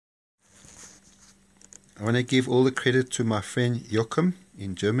I want to give all the credit to my friend Jokim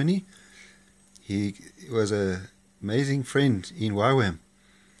in Germany. He was an amazing friend in YWAM.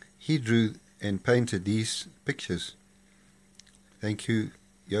 He drew and painted these pictures. Thank you,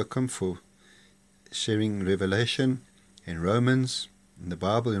 Jokim, for sharing Revelation and Romans in the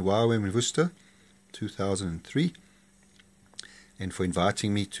Bible in YWAM in Worcester, 2003, and for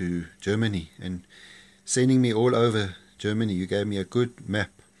inviting me to Germany and sending me all over Germany. You gave me a good map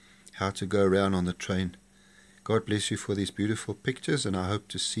how to go around on the train. God bless you for these beautiful pictures, and I hope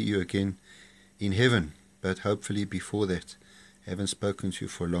to see you again in heaven, but hopefully before that. I haven't spoken to you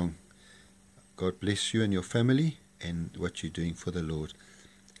for long. God bless you and your family and what you're doing for the Lord.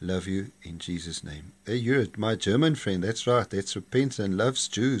 Love you in Jesus' name. Hey, you're my German friend. That's right. That's repentant and loves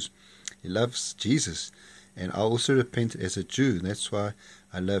Jews. He loves Jesus. And I also repent as a Jew. That's why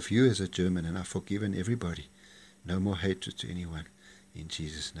I love you as a German, and I've forgiven everybody. No more hatred to anyone. In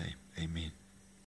Jesus' name. Amen.